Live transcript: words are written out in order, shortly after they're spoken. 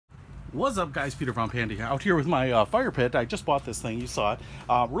What's up, guys? Peter from Panda out here with my fire pit. I just bought this thing. You saw it.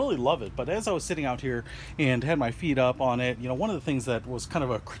 Really love it. But as I was sitting out here and had my feet up on it, one of the things that was kind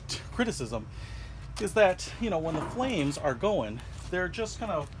of a criticism is that, when the flames are going, they're just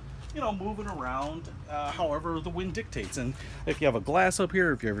kind of, moving around however the wind dictates. And if you have a glass up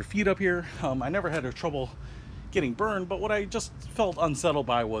here, if you have your feet up here, I never had trouble getting burned. But what I just felt unsettled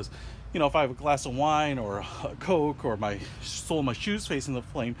by was, if I have a glass of wine or a Coke or my sole of my shoes facing the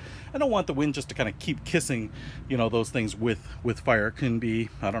flame, I don't want the wind just to kind of keep kissing, those things with fire. It can be,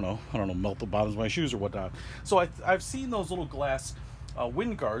 I don't know, melt the bottoms of my shoes or whatnot. So I've seen those little glass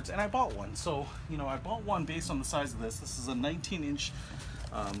wind guards, and I bought one. So, I bought one based on the size of this. This is a 19-inch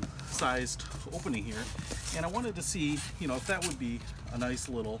sized opening here, and I wanted to see, if that would be a nice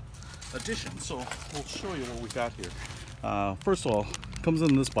little addition. So we'll show you what we got here. First of all, comes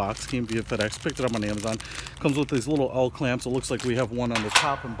in this box, came via FedEx, picked it up on Amazon. Comes with these little L clamps. It looks like we have one on the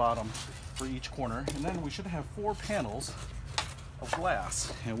top and bottom for each corner, and then we should have 4 panels of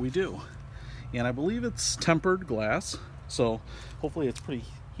glass, and we do. And I believe it's tempered glass, so hopefully it's pretty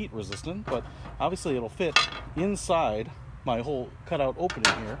heat resistant, but obviously it'll fit inside my whole cutout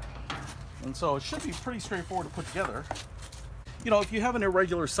opening here, and so it should be pretty straightforward to put together. If you have an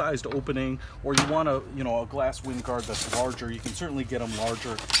irregular sized opening, or you want a glass wind guard that's larger, you can certainly get them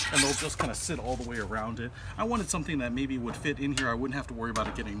larger, and they'll just kind of sit all the way around it. I wanted something that maybe would fit in here. I wouldn't have to worry about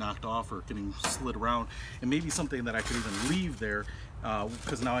it getting knocked off or getting slid around, and maybe something that I could even leave there,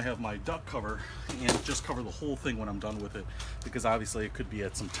 because now I have my duck cover, and just cover the whole thing when I'm done with it, because obviously it could be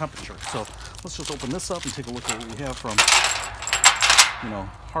at some temperature. So let's just open this up and take a look at what we have from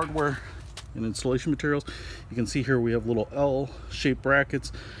hardware and installation materials. You can see here we have little L-shaped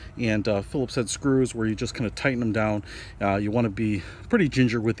brackets and Phillips head screws where you just kind of tighten them down. You want to be pretty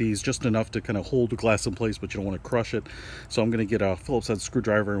ginger with these, just enough to kind of hold the glass in place, but you don't want to crush it. So I'm going to get a Phillips head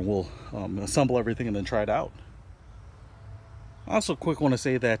screwdriver, and we'll assemble everything and then try it out. I also want to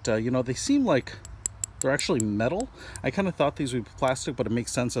say that they seem like they're actually metal. I kind of thought these would be plastic, but it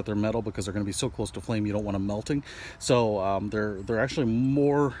makes sense that they're metal because they're going to be so close to flame you don't want them melting. So they're actually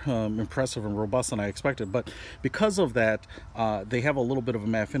more impressive and robust than I expected. But because of that, they have a little bit of a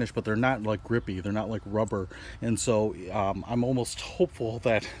matte finish, but they're not like grippy. They're not like rubber. And so I'm almost hopeful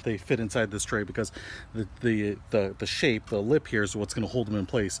that they fit inside this tray, because the shape, the lip here, is what's going to hold them in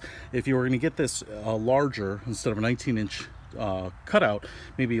place. If you were going to get this larger, instead of a 19-inch cutout,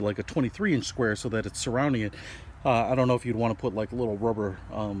 maybe like a 23-inch square, so that it's surrounding it, I don't know if you'd want to put like a little rubber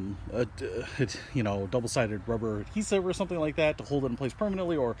double-sided rubber adhesive or something like that to hold it in place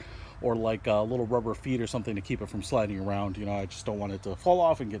permanently, or like little rubber feet or something to keep it from sliding around. I just don't want it to fall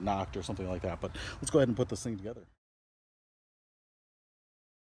off and get knocked or something like that. But let's go ahead and put this thing together.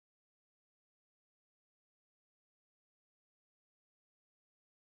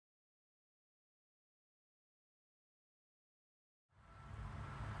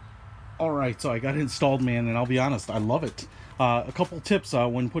 All right, so I got it installed, man, and I'll be honest, I love it. A couple tips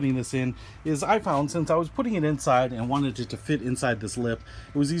when putting this in is, I found, since I was putting it inside and wanted it to fit inside this lip,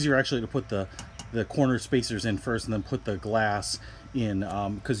 it was easier actually to put the corner spacers in first and then put the glass in,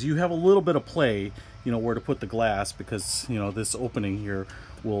 because you have a little bit of play, where to put the glass, because this opening here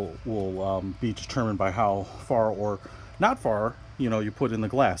will be determined by how far or not far you put in the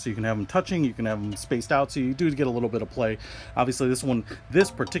glass. So you can have them touching, you can have them spaced out, so you do get a little bit of play. Obviously this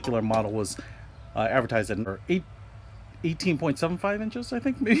particular model was advertised at 18.75 inches, I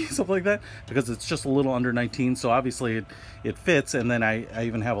think, maybe something like that, because it's just a little under 19. So obviously it fits, and then I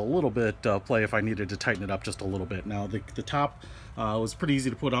even have a little bit play if I needed to tighten it up just a little bit. Now the top was pretty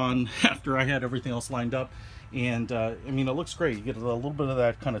easy to put on after I had everything else lined up, and I mean, it looks great. You get a little bit of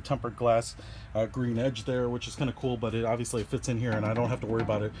that kind of tempered glass green edge there, which is kind of cool, but it obviously fits in here, and I don't have to worry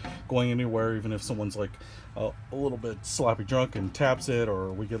about it going anywhere, even if someone's like a little bit sloppy drunk and taps it,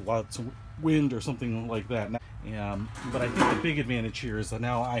 or we get lots of wind or something like that. But I think the big advantage here is that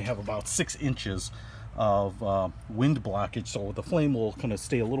now I have about 6 inches of wind blockage, so the flame will kind of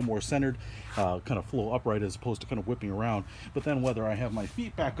stay a little more centered, kind of flow upright as opposed to kind of whipping around. But then whether I have my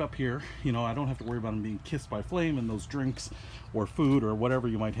feet back up here, I don't have to worry about them being kissed by flame, and those drinks or food or whatever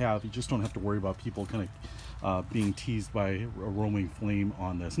you might have, you just don't have to worry about people kind of being teased by a roaming flame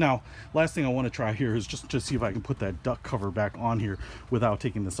on this. Now, last thing I want to try here is just to see if I can put that duck cover back on here without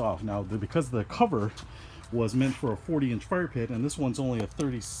taking this off. Now, because the cover was meant for a 40-inch fire pit, and this one's only a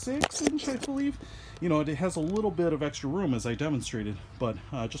 36-inch, I believe, it has a little bit of extra room, as I demonstrated, but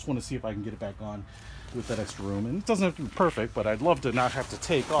I just want to see if I can get it back on with that extra room. And it doesn't have to be perfect, but I'd love to not have to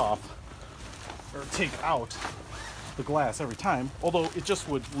take off or take out the glass every time, although it just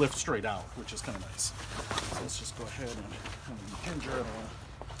would lift straight out, which is kind of nice. So let's just go ahead and ginger. I don't want to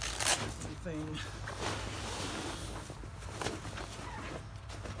thing.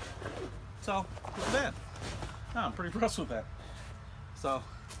 So look at that. Oh, I'm pretty impressed with that. So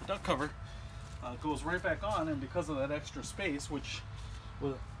the duck cover goes right back on, and because of that extra space, which,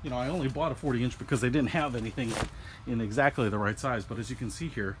 well, you know, I only bought a 40-inch because they didn't have anything in exactly the right size. But as you can see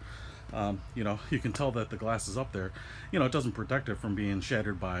here, you know, you can tell that the glass is up there. You know, it doesn't protect it from being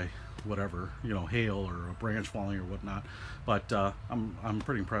shattered by whatever, you know, hail or a branch falling or whatnot. But I'm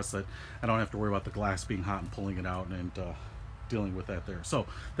pretty impressed that I don't have to worry about the glass being hot and pulling it out and dealing with that there. So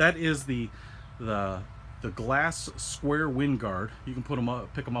that is the glass square wind guard. You can put them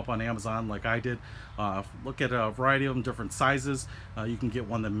up, pick them up on Amazon like I did. Look at a variety of them, different sizes. You can get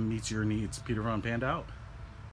one that meets your needs. Peter von Panda out.